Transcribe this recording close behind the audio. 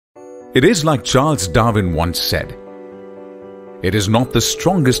It is like Charles Darwin once said, "It is not the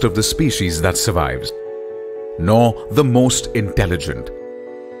strongest of the species that survives, nor the most intelligent.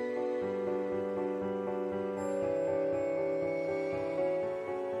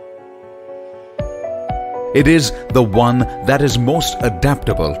 It is the one that is most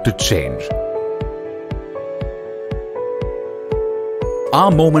adaptable to change."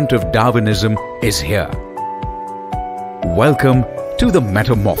 Our moment of Darwinism is here. Welcome to the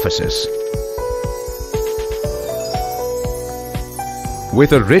Metamorphosis.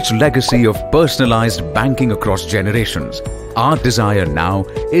 With a rich legacy of personalized banking across generations, our desire now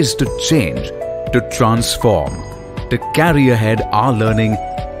is to change, to transform, to carry ahead our learning,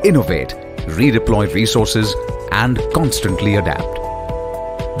 innovate, redeploy resources, and constantly adapt.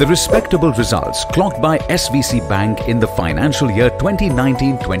 The respectable results clocked by SVC Bank in the financial year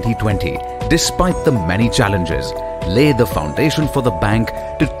 2019-2020, despite the many challenges, lay the foundation for the bank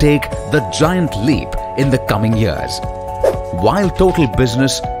to take the giant leap in the coming years. While total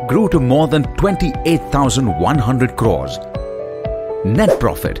business grew to more than 28,100 crores, net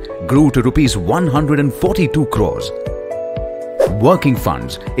profit grew to rupees 142 crores. Working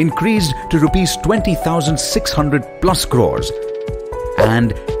funds increased to rupees 20,600 plus crores,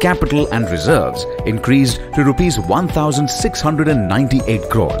 and capital and reserves increased to rupees 1,698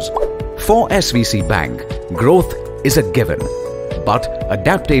 crores. For SVC Bank, growth is a given, but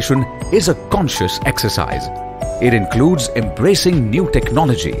adaptation is a conscious exercise. It includes embracing new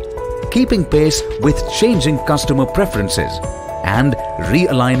technology, keeping pace with changing customer preferences, and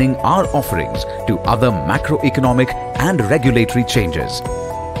realigning our offerings to other macroeconomic and regulatory changes.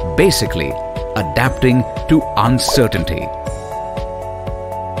 Basically, adapting to uncertainty.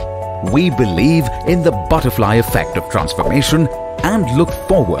 We believe in the butterfly effect of transformation and look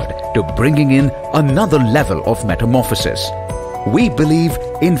forward to bringing in another level of metamorphosis. We believe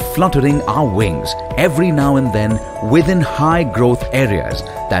in fluttering our wings every now and then within high growth areas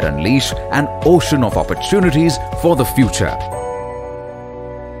that unleash an ocean of opportunities for the future.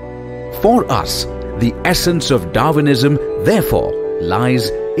 For us, the essence of Darwinism, therefore,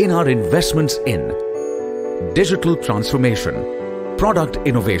 lies in our investments in digital transformation, product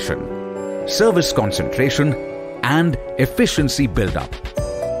innovation, service concentration, and efficiency build-up.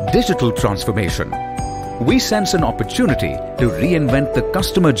 Digital transformation. We sense an opportunity to reinvent the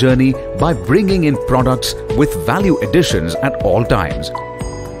customer journey by bringing in products with value additions at all times.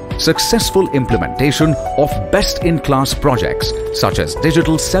 Successful implementation of best-in-class projects such as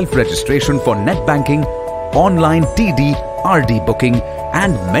digital self-registration for net banking, online TD, RD booking,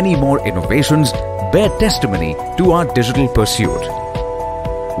 and many more innovations bear testimony to our digital pursuit.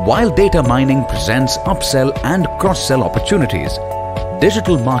 While data mining presents upsell and cross-sell opportunities,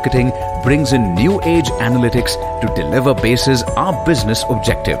 digital marketing brings in new age analytics to deliver basis our business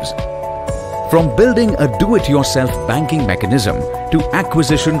objectives. From building a do-it-yourself banking mechanism to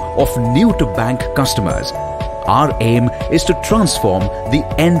acquisition of new-to-bank customers, our aim is to transform the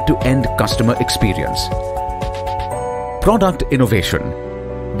end-to-end customer experience. Product innovation.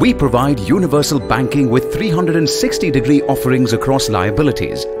 We provide universal banking with 360-degree offerings across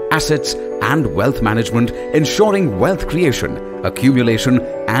liabilities, assets, and wealth management, ensuring wealth creation, accumulation,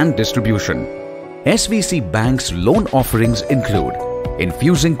 and distribution. SVC Bank's loan offerings include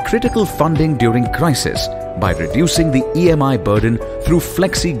infusing critical funding during crisis by reducing the EMI burden through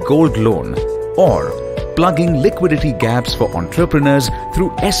Flexi Gold Loan, or plugging liquidity gaps for entrepreneurs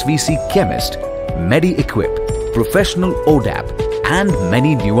through SVC Chemist, Medi-Equip, Professional ODAP, and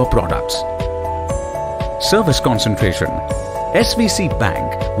many newer products. Service concentration. SVC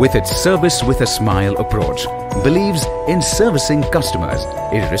Bank, with its service with a smile approach, believes in servicing customers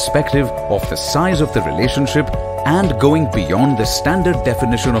irrespective of the size of the relationship and going beyond the standard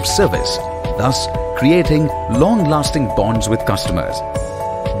definition of service, thus creating long-lasting bonds with customers.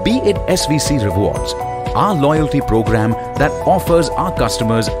 Be it SVC Rewards, our loyalty program that offers our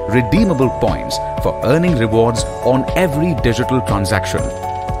customers redeemable points for earning rewards on every digital transaction,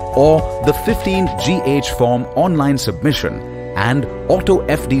 or the 15GH form online submission and auto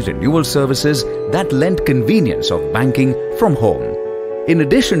FD renewal services that lend convenience of banking from home. In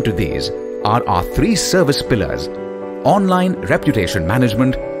addition to these are our three service pillars: online reputation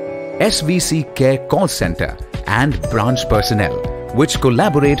management, SVC Care call center, and branch personnel, which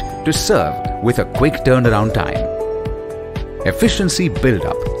collaborate to serve with a quick turnaround time. Efficiency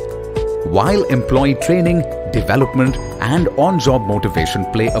build-up. While employee training, development, and on-job motivation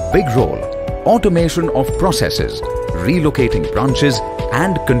play a big role, automation of processes, relocating branches,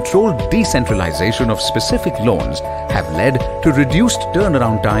 and controlled decentralization of specific loans have led to reduced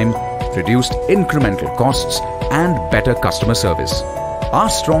turnaround time, reduced incremental costs, and better customer service. Our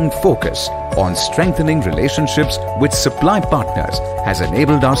strong focus on strengthening relationships with supply partners has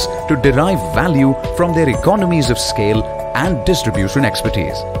enabled us to derive value from their economies of scale and distribution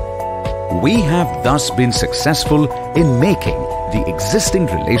expertise. We have thus been successful in making the existing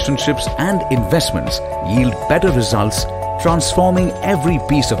relationships and investments yield better results, transforming every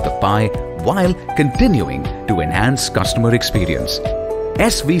piece of the pie while continuing to enhance customer experience.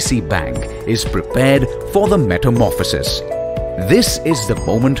 SVC Bank is prepared for the metamorphosis. This is the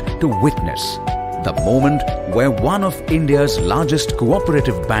moment to witness, the moment where one of India's largest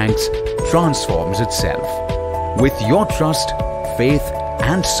cooperative banks transforms itself. With your trust, faith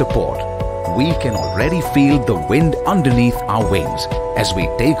and support, we can already feel the wind underneath our wings as we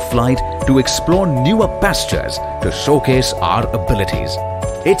take flight to explore newer pastures to showcase our abilities.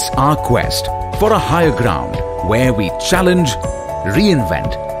 It's our quest for a higher ground where we challenge,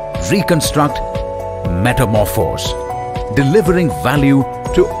 reinvent, reconstruct, metamorphose, delivering value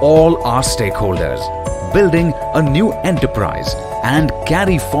to all our stakeholders, building a new enterprise and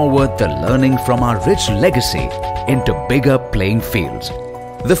carry forward the learning from our rich legacy into bigger playing fields.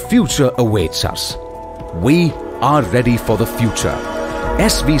 The future awaits us. We are ready for the future.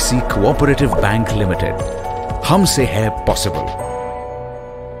 SVC Cooperative Bank Limited. हमसे है possible.